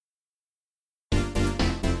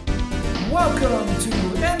welcome to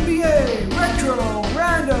NBA Retro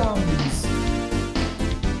Randoms.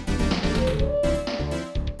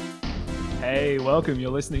 Hey, welcome. You're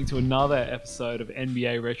listening to another episode of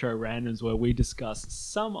NBA Retro Randoms where we discuss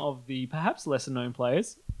some of the perhaps lesser known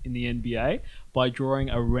players in the NBA by drawing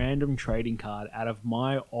a random trading card out of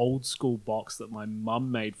my old school box that my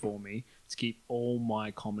mum made for me to keep all my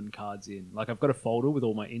common cards in. Like, I've got a folder with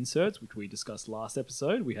all my inserts, which we discussed last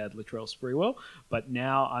episode. We had Latrell Sprewell, but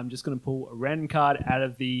now I'm just going to pull a random card out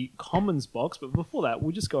of the commons box. But before that,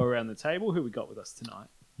 we'll just go around the table. Who we got with us tonight?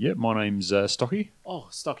 Yeah, my name's Stocky. Oh,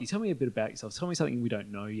 Stocky, tell me a bit about yourself. Tell me something we don't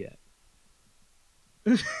know yet.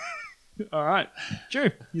 All right.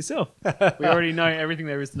 Drew, yourself. We already know everything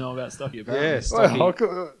there is to know about Stocky. Apparently. Yeah, Stocky.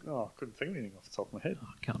 Well, I couldn't think of anything off the top of my head. Oh,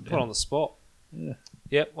 calm Put down. on the spot. Yeah.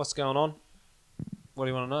 Yep, what's going on? What do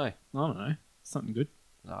you want to know? I don't know. Something good.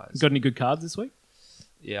 No, Got any good cards this week?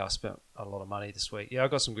 yeah, I spent a lot of money this week. Yeah, I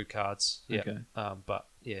got some good cards. Yeah, Okay. but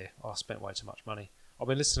yeah, I spent way too much money. I've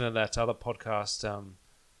been listening to that other podcast,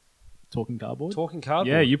 Talking Cardboard? Talking Cardboard.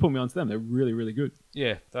 Yeah, you put me onto them. They're really, really good.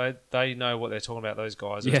 Yeah, they know what they're talking about, those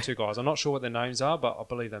guys. Yeah. There's two guys. I'm not sure what their names are, but I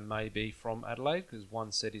believe they may be from Adelaide because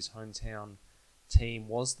one said his hometown team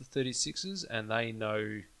was the 36ers and they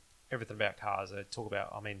know everything about cars. They talk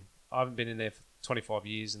about, I mean, I haven't been in there for 25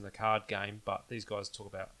 years in the card game, but these guys talk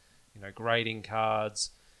about, grading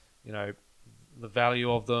cards, the value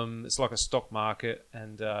of them. It's like a stock market,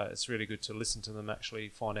 and it's really good to listen to them actually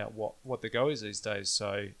find out what the go is these days.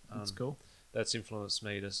 So That's cool. that's influenced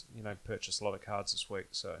me to purchase a lot of cards this week.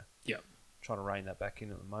 So Yep. trying to rein that back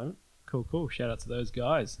in at the moment. Cool. Shout out to those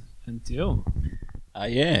guys. And Dill,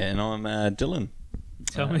 Yeah, and I'm Dylan.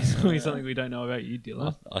 tell me something we don't know about you,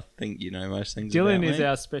 Dylan. I think you know most things Dylan about is me.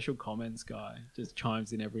 our special comments guy. Just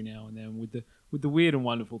chimes in every now and then with the weird and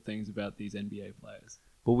wonderful things about these NBA players.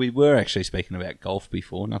 Well, we were actually speaking about golf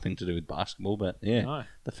before, nothing to do with basketball, but yeah, No.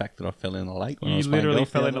 the fact that I fell in a lake when I You was playing literally golf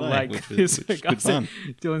fell the in a other lake. day, which was good fun.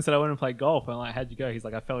 Dylan said, I want to play golf. I'm like, how'd you go? He's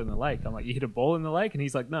like, I fell in the lake. I'm like, you hit a ball in the lake? And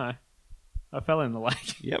he's like, no, I fell in the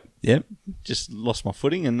lake. Yep. Just lost my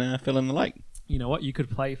footing and fell in the lake. You know what? You could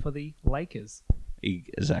play for the Lakers.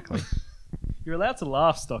 Exactly. You're allowed to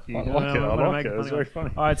laugh, Stocky. I like it. It was very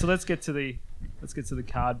funny. All right, so let's get to the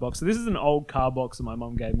card box. So this is an old card box that my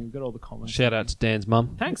mum gave me. We've got all the comments. Shout out to Dan's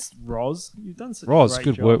mum. Thanks, Roz. You've done such a Roz, great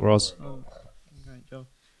good job. work, Roz. Oh, great job.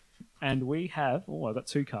 And we have... Oh, I've got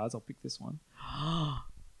two cards. I'll pick this one.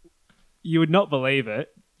 You would not believe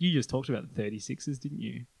it. You just talked about the 36ers, didn't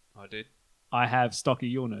you? I did. I have Stocky.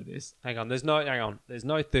 You'll know this. Hang on. There's no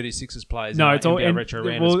 36ers players. No, in it's all... NBA and- Retro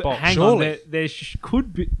well, Randoms box. hang Surely. on. There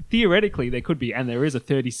could be... Theoretically, there could be, and there is a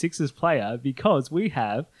 36ers player because we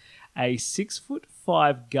have a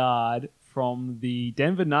 6'5" guard from the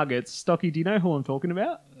Denver Nuggets. Stocky, do you know who I'm talking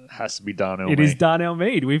about? Has to be Darnell. It is Darnell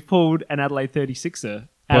Mead. We've pulled an Adelaide 36er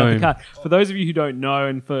out of the Boom. card. For those of you who don't know,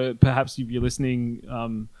 and for perhaps if you're listening,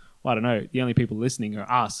 I don't know, the only people listening are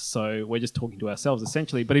us, so we're just talking to ourselves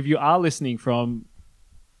essentially. But if you are listening from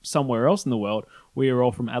somewhere else in the world, we are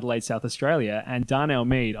all from Adelaide, South Australia, and Darnell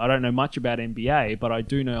Mead, I don't know much about NBA, but I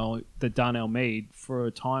do know that Darnell Mead for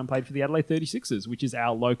a time played for the Adelaide 36ers, which is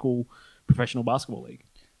our local professional basketball league.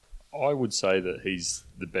 I would say that he's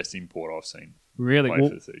the best import I've seen. Really? Played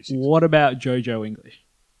for the 36ers. What about JoJo English?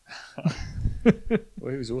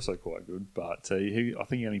 Well, he was also quite good, but I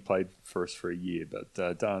think he only played for us for a year.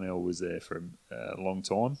 But Darnell was there for a long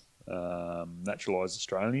time, naturalised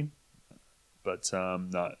Australian. But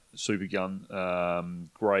no, super gun,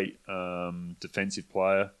 great defensive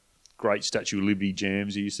player, great Statue of Liberty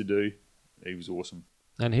jams he used to do. He was awesome.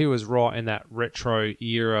 And he was right in that retro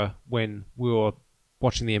era when we were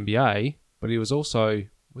watching the NBA, but he was also...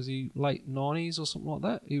 Was he late 90s or something like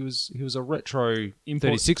that? He was a retro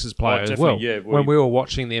 36ers player as well. definitely, yeah. When we were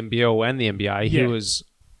watching the NBL and the NBA, he Yeah. was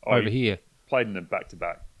Oh, over here. Played in the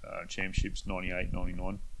back-to-back championships, 98,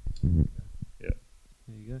 99.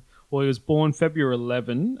 There you go. Well, he was born February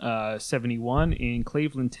 11, 71 in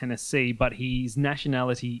Cleveland, Tennessee, but his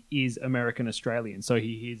nationality is American-Australian. So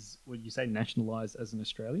he is, would you say, nationalised as an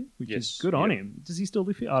Australian? Which is Yes, good on yeah. him. Does he still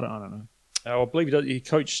live here? I don't know. I believe he does. He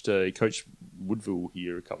coached Woodville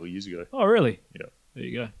here a couple of years ago. Oh, really? Yeah. There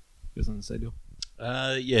you go. Got something to say, Dill?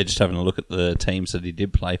 Yeah, just having a look at the teams that he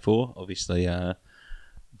did play for. Obviously,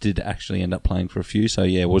 did actually end up playing for a few. So,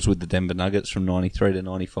 yeah, was with the Denver Nuggets from 93 to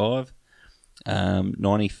 95.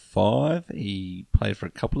 95, he played for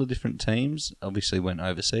a couple of different teams. Obviously went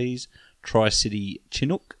overseas. Tri-City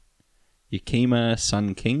Chinook, Yakima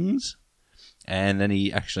Sun Kings. And then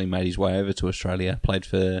he actually made his way over to Australia. Played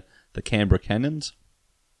for the Canberra Cannons.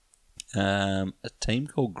 A team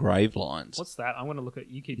called Gravelines. What's that? I'm going to look at...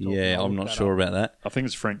 You keep talking. Yeah, I'll I'm look not that sure up. about that. I think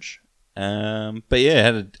it's French. But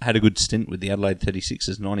yeah, had a good stint with the Adelaide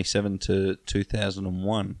 36ers, 97 to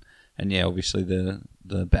 2001, and yeah, obviously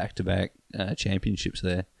the back-to-back championships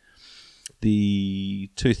there. The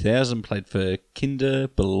 2000 played for Kinder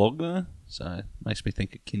Bologna, so it makes me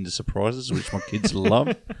think of Kinder Surprises, which my kids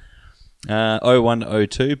love.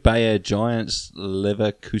 01-02, Bayer Giants,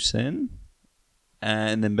 Leverkusen,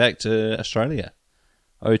 and then back to Australia.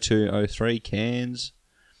 02-03, Cairns.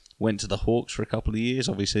 Went to the Hawks for a couple of years.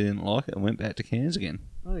 Obviously didn't like it and went back to Cairns again.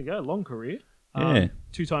 There you go, long career. Yeah.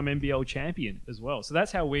 2-time NBL champion as well. So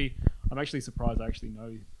that's how I'm actually surprised I actually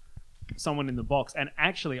know someone in the box. And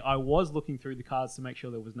actually, I was looking through the cards to make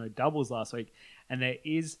sure there was no doubles last week. And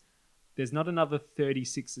there's not another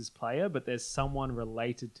 36ers player, but there's someone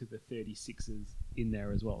related to the 36ers in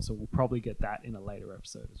there as well. So we'll probably get that in a later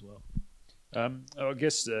episode as well. I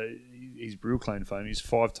guess he's real claim to fame. He's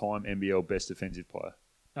 5-time NBL best defensive player.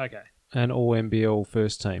 Okay. And all NBL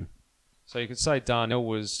first team. So you could say Darnell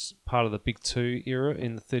was part of the Big Two era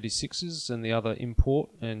in the 36ers and the other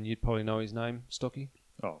import, and you'd probably know his name, Stocky.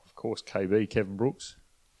 Oh, of course, KB, Kevin Brooks.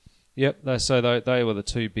 Yep, they were the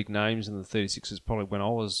two big names in the 36ers probably when I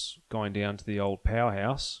was going down to the old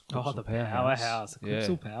powerhouse. Oh, the powerhouse. The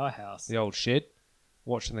Clipsal powerhouse. The old shed,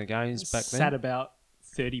 watching the games back then. Sat about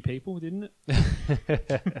 30 people, didn't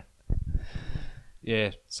it?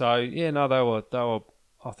 Yeah, so, yeah, no, they were.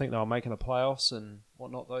 I think they were making the playoffs and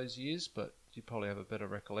whatnot those years, but you probably have a better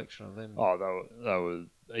recollection of them. Oh, they were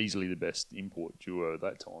easily the best import duo at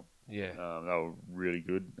that time. Yeah. They were really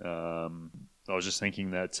good. I was just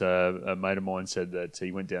thinking that a mate of mine said that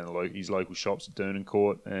he went down to his local shops at Durnan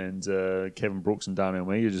Court, and Kevin Brooks and Darnell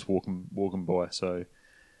Mee are just walking by. So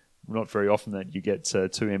not very often that you get two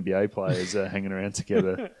NBA players hanging around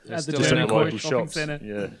together At the just in Durnan the Court local shopping shops. centre.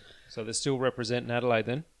 Yeah. So they're still representing Adelaide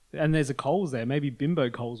then? And there's a Coles there. Maybe Bimbo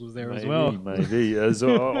Coles was there as well. Maybe. I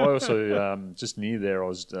also, just near there, I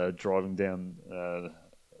was driving down the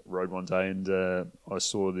road one day, and I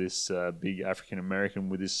saw this big African-American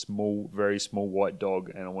with this very small white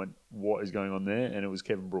dog, and I went, what is going on there? And it was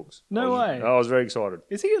Kevin Brooks. No way. I was very excited.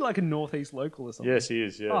 Is he like a Northeast local or something? Yes, he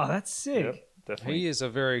is, yeah. Oh, that's sick. Yep, definitely. He is a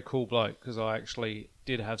very cool bloke because I actually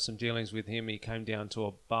did have some dealings with him. He came down to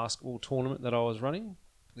a basketball tournament that I was running,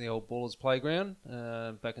 the old Ballers Playground,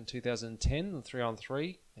 back in 2010, the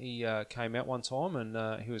 3-on-3. He came out one time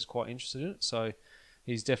and he was quite interested in it. So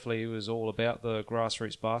he was all about the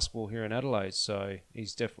grassroots basketball here in Adelaide. So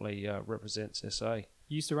he's definitely represents SA. You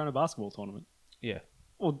used to run a basketball tournament. Yeah.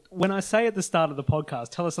 Well, when I say at the start of the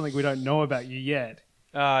podcast, tell us something we don't know about you yet.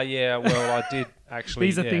 Yeah. Well, I did actually.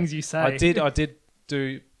 These are things you say. I did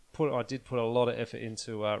put a lot of effort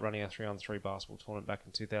into running a 3-on-3 basketball tournament back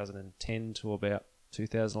in 2010 to about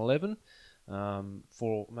 2011. I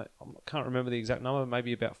can't remember the exact number,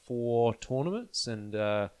 maybe about 4 tournaments, and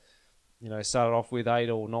started off with 8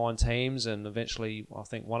 or 9 teams, and eventually I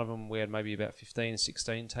think one of them we had maybe about 15,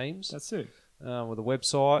 16 teams. That's it. With a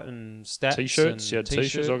website and stats. T-shirts. You had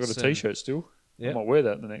T-shirts. I've got a T-shirt still. Yep. I might wear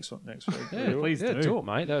that in the next week. Yeah, please do it,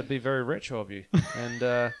 mate. That would be very retro of you.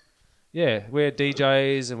 And yeah, we had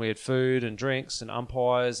DJs and we had food and drinks and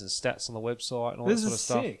umpires and stats on the website and all that sort of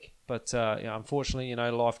stuff. Sick. But unfortunately,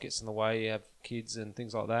 life gets in the way. You have kids and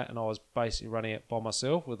things like that, and I was basically running it by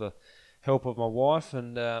myself with the help of my wife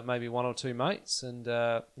and maybe 1 or 2 mates. And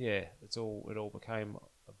it all became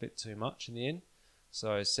a bit too much in the end.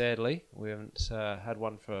 So sadly, we haven't had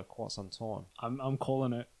one for quite some time. I'm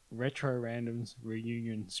calling it Retro Randoms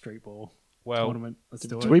Reunion Street Ball Well, tournament. Let's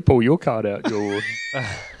do it. Do we pull your card out?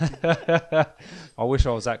 I wish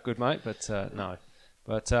I was that good, mate, but no.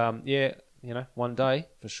 But one day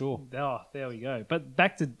for sure. Oh, there we go. But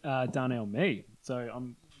back to Darnell Mee. So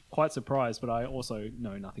I'm quite surprised, but I also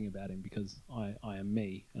know nothing about him because I am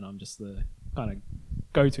me, and I'm just the kind of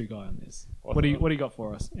go-to guy on this. What do you got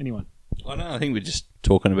for us? Anyone? I think we're just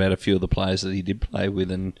talking about a few of the players that he did play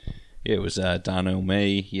with, and yeah, it was Darnell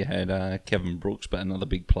Mee. You had Kevin Brooks, but another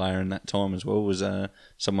big player in that time as well was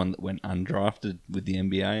someone that went undrafted with the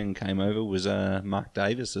NBA and came over was Mark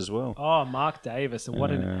Davis as well. Oh, Mark Davis.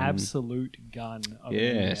 What an absolute gun of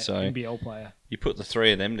an NBL player. You put the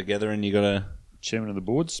 3 of them together and you got a... Chairman of the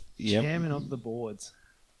boards. Yep. Chairman of the boards.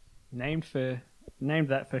 Named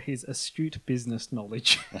that for his astute business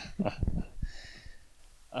knowledge.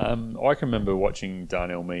 I can remember watching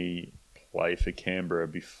Darnell Mee play for Canberra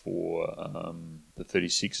before the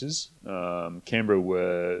 36ers.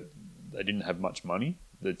 Canberra they didn't have much money.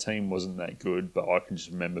 The team wasn't that good, but I can just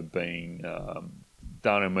remember being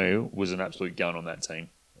Darnell Mee was an absolute gun on that team.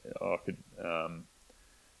 I could,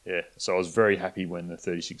 so I was very happy when the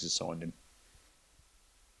 36ers signed him.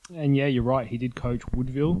 And yeah, you're right. He did coach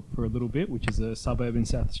Woodville for a little bit, which is a suburb in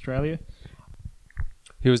South Australia.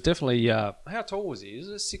 He was definitely. How tall was he? Is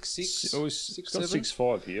it 6'6"? Oh, he's got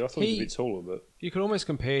 6'5" here. I thought he was a bit taller, but You could almost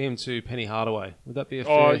compare him to Penny Hardaway. Would that be a oh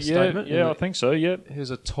fair yeah, statement? yeah, I think so. Yeah, He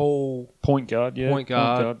was a tall point guard. Yeah, point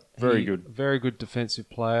guard. Very good. Very good defensive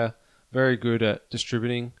player. Very good at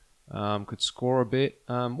distributing. Could score a bit.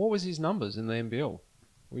 What was his numbers in the NBL?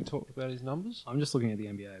 We talked about his numbers. I'm just looking at the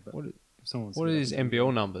NBA, but What- if someone wants What to are go his into the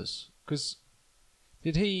NBL numbers? Because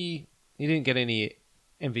he didn't get any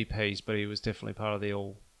MVPs, but he was definitely part of the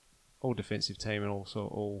all defensive team and also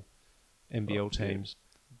all NBL yeah. teams.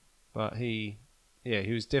 But he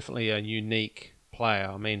was definitely a unique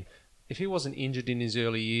player. I mean, if he wasn't injured in his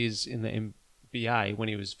early years in the NBA when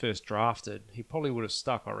he was first drafted, he probably would have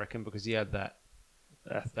stuck, I reckon, because he had that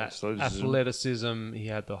athleticism, he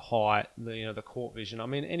had the height, the court vision. I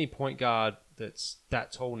mean, any point guard that's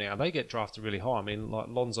that tall now, they get drafted really high. I mean, like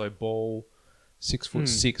Lonzo Ball,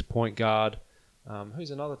 6'6" point guard.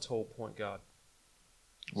 Who's another tall point guard?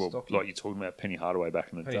 Well, Stocky. like you're talking about Penny Hardaway back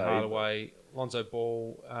in the Penny day. Hardaway, Lonzo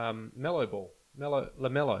Ball, LaMelo,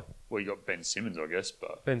 Well, you got Ben Simmons, I guess,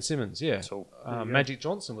 but Ben Simmons, yeah. tall. Magic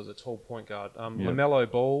Johnson was a tall point guard. Yeah. LaMelo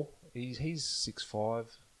Ball, he's 6'5",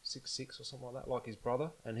 6'6" or something like that, like his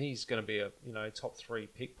brother, and he's going to be a top 3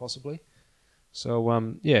 pick possibly. So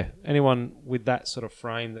anyone with that sort of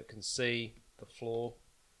frame that can see the floor,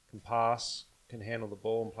 can pass, can handle the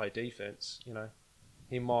ball and play defense,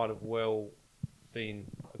 he might have well been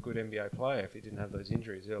a good NBA player if he didn't have those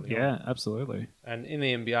injuries early on. Yeah, absolutely. And in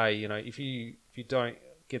the NBA, if you don't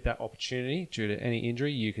get that opportunity due to any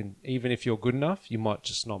injury, you can, even if you're good enough, you might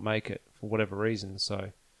just not make it for whatever reason.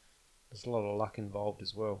 So there's a lot of luck involved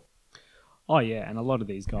as well. Oh yeah, and a lot of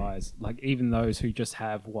these guys, like even those who just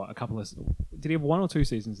have a couple of, did he have 1 or 2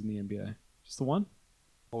 seasons in the NBA? Just the one?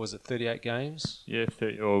 Or was it 38 games yeah,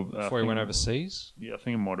 before he went overseas? Yeah, I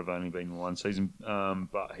think it might have only been 1 season,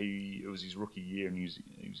 but it was his rookie year, and he was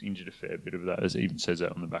injured a fair bit of that, as it even says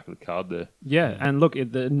that on the back of the card there. Yeah, and look,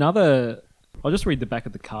 I'll just read the back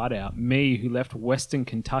of the card out. Me, who left Western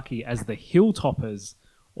Kentucky as the Hilltoppers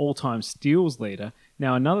all-time steals leader.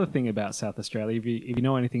 Now, another thing about South Australia, if you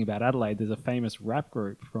know anything about Adelaide, there's a famous rap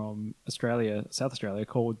group from Australia, South Australia,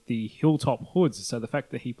 called the Hilltop Hoods. So the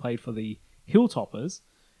fact that he played for the Hilltoppers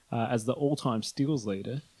as the all-time steals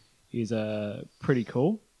leader is pretty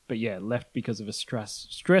cool. But yeah, left because of a stress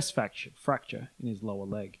fracture in his lower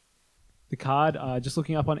leg. The card, just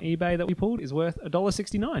looking up on eBay that we pulled, is worth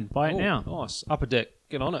 $1.69. Buy it now. Nice. Upper deck.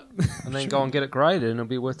 Get on it. And then go and get it graded and it'll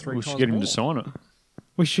be worth 3 We times should get him more. to sign it.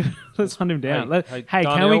 We should. Let's hunt him down. Hey, Hey, can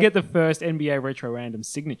Darnell. we get the first NBA Retro Random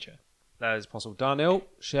signature? That is possible. Darnell.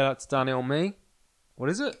 Shout out to Darnell me. What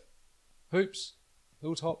is it? Hoops.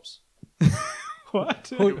 Hilltops. What?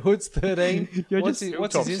 Hoods 13. You're what's just- his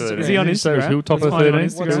Hilltops Instagram? 13. Is he on Did you say it was Instagram? Hilltopper Let's find him on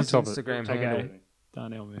 13? Instagram. What's his Hilltopper. Instagram Okay. handle?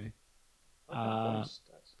 Darnell me.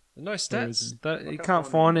 No There stats. isn't. You can't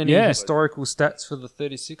find any Yeah. historical stats for the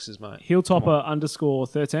 36ers, mate. Hilltopper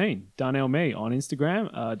 _13. Darnell me on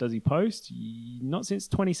Instagram. Does he post? Not since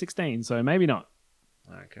 2016, so maybe not.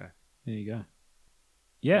 Okay. There you go.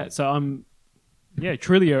 Yeah, so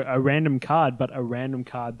truly a random card, but a random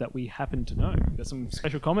card that we happen to know. Got some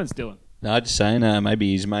special comments, Dylan. No, just saying,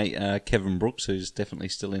 maybe his mate Kevin Brooks, who's definitely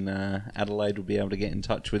still in Adelaide, will be able to get in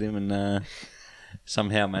touch with him and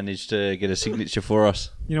somehow manage to get a signature for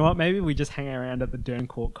us. You know what? Maybe we just hang around at the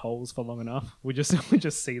Derncourt Coles for long enough. We just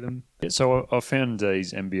see them. Yeah, so I found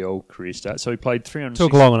his NBL career stats. So he played 300.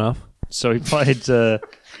 Took long enough. So he played. You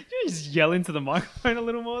just yell into the microphone a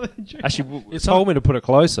little more than you. Actually, You told me to put it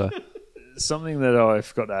closer. something that I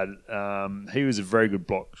forgot to add. He was a very good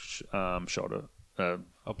block shotter.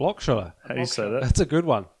 A block shotter. How do you say that? That's a good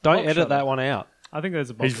one. Don't Block edit shotter. that one out. I think there's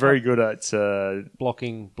a box. He's very good at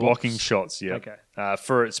Blocking blocking blocks. shots. Yeah. Okay.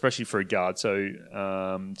 Especially for a guard. So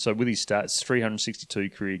with his stats, 362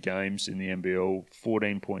 career games in the NBL,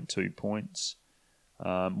 14.2 points,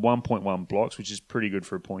 1.1 blocks, which is pretty good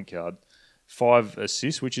for a point guard. 5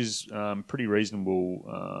 assists, which is pretty reasonable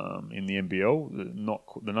in the NBL.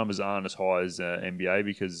 The numbers aren't as high as NBA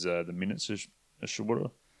because the minutes are shorter,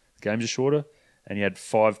 the games are shorter. And he had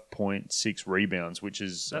 5.6 rebounds, which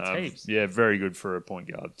is That's heaps. very good for a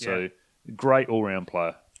point guard. So great all round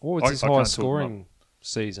player. What was his I can't highest talk him up. scoring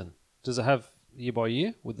season? Does it have year by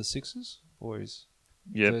year with the Sixers? Or is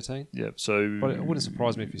Yeah, 13? yeah. So But it wouldn't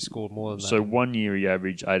surprise me if he scored more than that. So 1 year he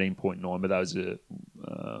averaged 18.9, but that was at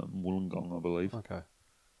Wollongong, I believe. Okay.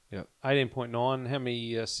 Yep. 18.9. How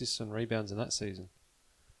many assists and rebounds in that season?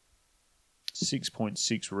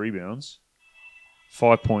 6.6 rebounds,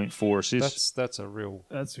 5.4 assists. That's a real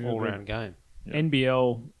That's real all-round game. Yeah.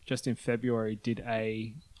 NBL just in February did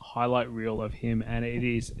a highlight reel of him, and it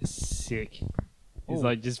is sick. He's Ooh.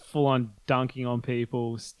 like just full on dunking on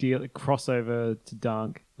people, steal crossover to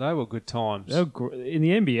dunk. They were good times. In the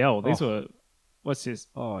NBL, these were. What's this?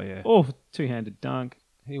 Oh, yeah. Oh, two-handed dunk.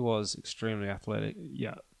 He was extremely athletic.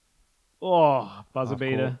 Yeah. Oh, buzzer Half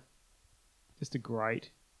beater. court. Just a great.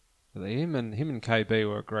 Him and KB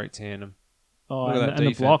were a great tandem. Oh, Look at that and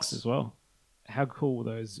the blocks defense. as well. How cool were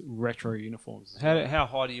those retro uniforms? How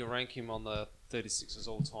high do you rank him on the 36ers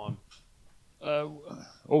all time?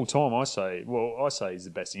 All time, I say he's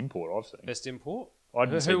the best import I've seen. Best import? I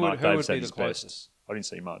didn't see Mark who would Davis be at the his closest? best. I didn't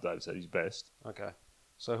see Mark Davis at his best. Okay.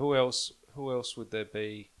 So who else would there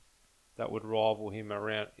be that would rival him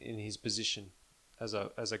around in his position as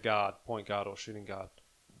a guard, point guard or shooting guard?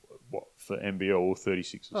 What, for NBL or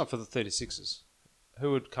 36ers? No, for the 36ers.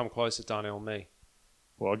 Who would come close to Darnell and me?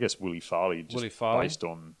 Well, I guess Willie Farley, just Willie Farley? based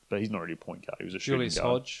on... But he's not really a point guard. He was a shooting Julius guard.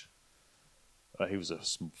 Hodge? He was a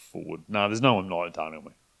small forward. No, there's no one like Darnell,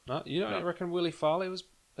 me. No, you don't No. reckon Willie Farley was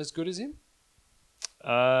as good as him?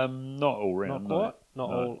 Not all round. Not quite? No. Not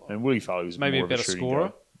No. all- And Willie Farley was Maybe more a better of a shooting scorer?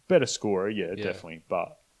 guard. Better scorer, yeah, Yeah. definitely.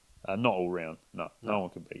 But not all round. No one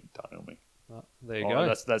can beat Darnell, me. No, there you Oh,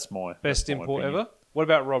 go. That's my Best that's my import opinion. ever. What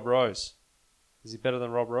about Rob Rose? Is he better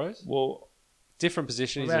than Rob Rose? Well, Different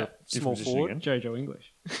position. He's What a about small position forward. again? Jojo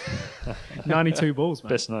English. 92 balls, mate.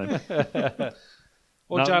 best name.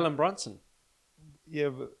 Or No. Jalen Brunson. Yeah,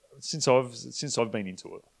 but since I've been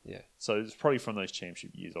into it, Yeah. so it's probably from those championship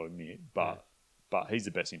years, I admit. But he's the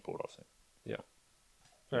best import I've seen.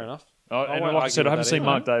 Fair enough. And won't like I argue said, I with haven't that seen either.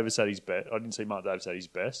 Mark Davis at his best. I didn't see Mark Davis at his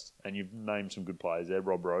best, and you've named some good players there.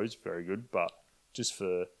 Rob Rose, very good, but just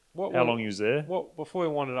for how long he was there, What before we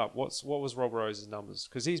wind it up? What was Rob Rose's numbers?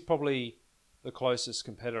 Because he's probably the closest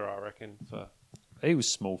competitor, I reckon. For he was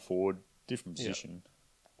small forward, different Yeah. position.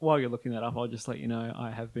 While you're looking that up, I'll just let you know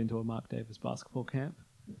I have been to a Mark Davis basketball camp.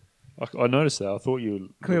 I noticed that. I thought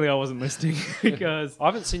you Clearly, I wasn't listening because I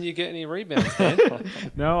haven't seen you get any rebounds, Dan.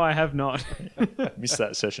 no, I have not. missed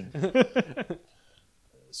that session.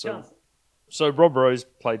 So Rob Rose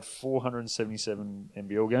played 477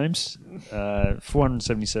 NBL games,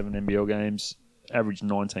 477 NBL games, averaged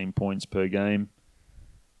 19 points per game.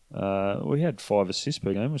 We had 5 assists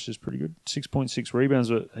per game, which is pretty good. 6.6 rebounds,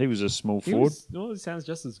 but he was a small forward. He sounds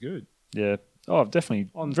just as good. Yeah. Oh,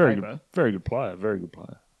 definitely. On very paper. good. Very good player. Very good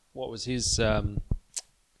player. What was his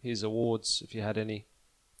awards, if you had any?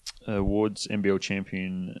 Awards, NBL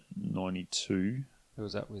champion 92. Who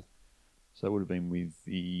was that with? So that would have been with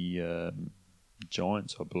the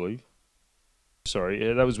Giants, I believe. Sorry,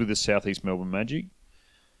 yeah, that was with the Southeast Melbourne Magic.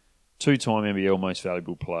 2-time NBL most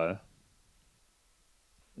valuable player.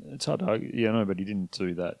 It's hard to argue. Yeah, no, but he didn't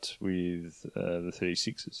do that with the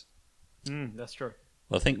 36ers. That's true.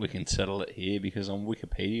 Well, I think we can settle it here because on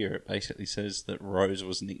Wikipedia it basically says that Rose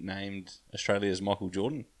was nicknamed Australia's Michael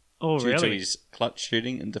Jordan Oh, due to really? his clutch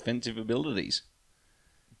shooting and defensive abilities.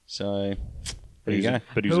 So, But there you he was- go.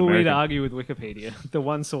 But he was Who are we to American. argue with Wikipedia? The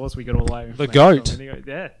one source we got all our The information GOAT. from. And he goes,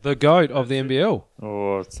 yeah. The GOAT of the NBL.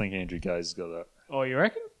 Oh, I think Andrew Gaze has got that. Oh, you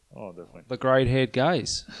reckon? Oh, definitely. The grey-haired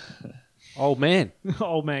gaze. Old man.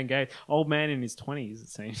 Old man gay. Old man in his 20s, it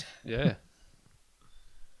seems. Yeah.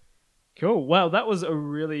 Cool. Well, that was a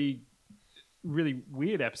really, really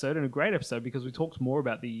weird episode and a great episode because we talked more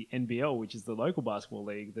about the NBL, which is the local basketball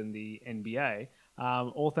league, than the NBA.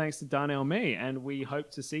 All thanks to Darnell Mee, and we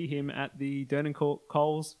hope to see him at the Durden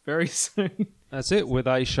Coles very soon. That's it, with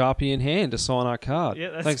a Sharpie in hand to sign our card. Yeah,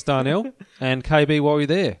 that's- Thanks, Darnell. And KB while you're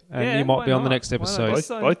there. And Yeah, you might why be on the not? next Why not? episode. Just-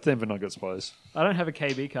 Both Denver Nuggets players. I don't have a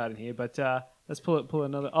KB card in here, but let's pull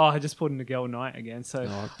another. Oh, I just pulled Nigel Knight again. So,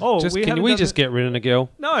 Can we just get rid of Nigel?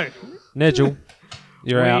 No. Negel,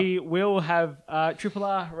 you're out. We will have Triple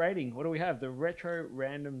R rating. What do we have? The Retro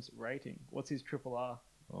Randoms rating. What's his Triple R?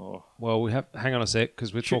 Oh, Well, we have. Hang on a sec,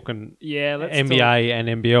 because we're talking Yeah, let's NBA and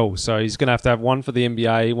NBL. So he's going to have one for the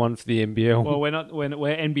NBA, one for the NBL. Well, we're not. We're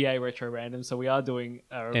NBA Retro Random, so we are doing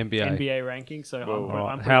NBA ranking. So Well, All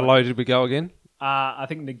right. I'm How low did we go again? I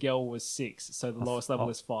think Nigel was 6, so the lowest level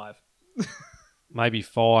is 5. Maybe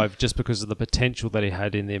 5, just because of the potential that he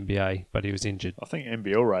had in the NBA, but he was injured. I think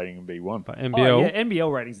NBL rating would be 1. But Oh, NBL, yeah,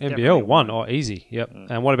 NBL ratings. definitely NBL 1, oh, easy. Yep. Mm.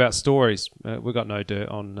 And what about stories? We got no dirt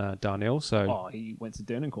on Darnell, so Oh, he went to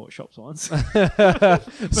Durden Court shops once. But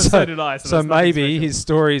so did I. So that's nothing maybe special. his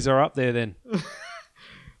stories are up there then.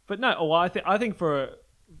 But no, well, I think for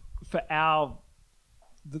our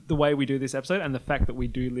the way we do this episode and the fact that we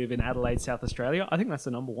do live in Adelaide, South Australia, I think that's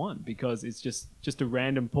the number one because it's just a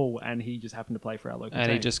random pool, and he just happened to play for our local And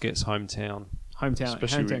team. he just gets hometown hometown,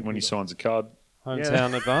 Especially hometown when he Kudos. signs a card.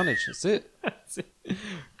 advantage. That's it. That's it.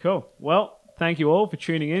 Cool. Well, thank you all for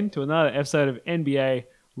tuning in to another episode of NBA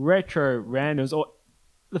Retro Randoms, or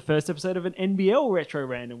the first episode of an NBL Retro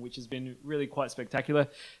Random, which has been really quite spectacular.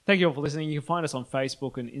 Thank you all for listening. You can find us on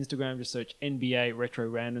Facebook and Instagram. Just search NBA Retro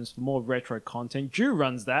Randoms for more retro content. Drew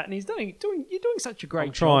runs that, and you're doing such a great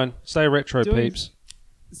I'm job. trying. Stay retro, peeps.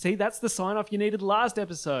 See, that's the sign-off you needed last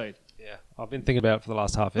episode. Yeah, I've been thinking about it for the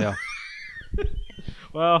last half hour.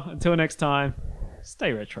 Well, until next time,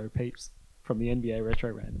 stay retro, peeps, from the NBA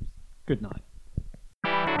Retro Randoms. Good night.